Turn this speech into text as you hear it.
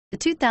The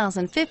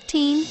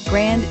 2015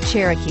 Grand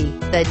Cherokee.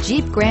 The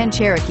Jeep Grand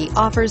Cherokee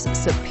offers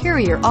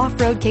superior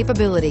off-road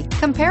capability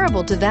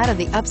comparable to that of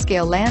the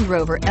upscale Land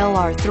Rover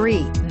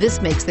LR3.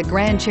 This makes the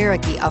Grand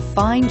Cherokee a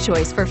fine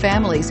choice for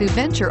families who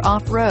venture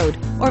off-road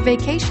or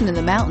vacation in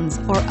the mountains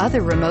or other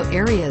remote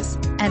areas,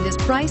 and is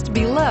priced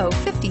below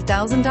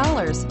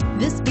 $50,000.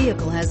 This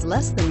vehicle has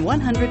less than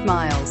 100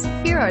 miles.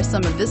 Here are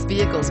some of this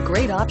vehicle's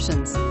great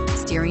options: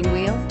 steering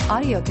wheel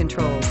audio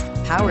controls,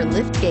 power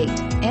lift gate,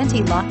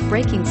 anti-lock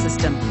braking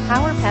system,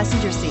 power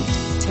passenger seat,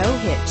 tow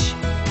hitch,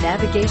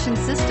 navigation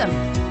system,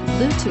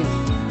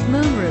 Bluetooth,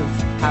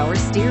 moonroof, power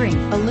steering,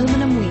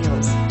 aluminum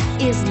wheels.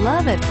 Is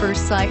love at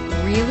first sight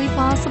really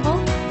possible?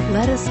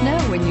 Let us know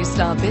when you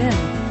stop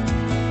in.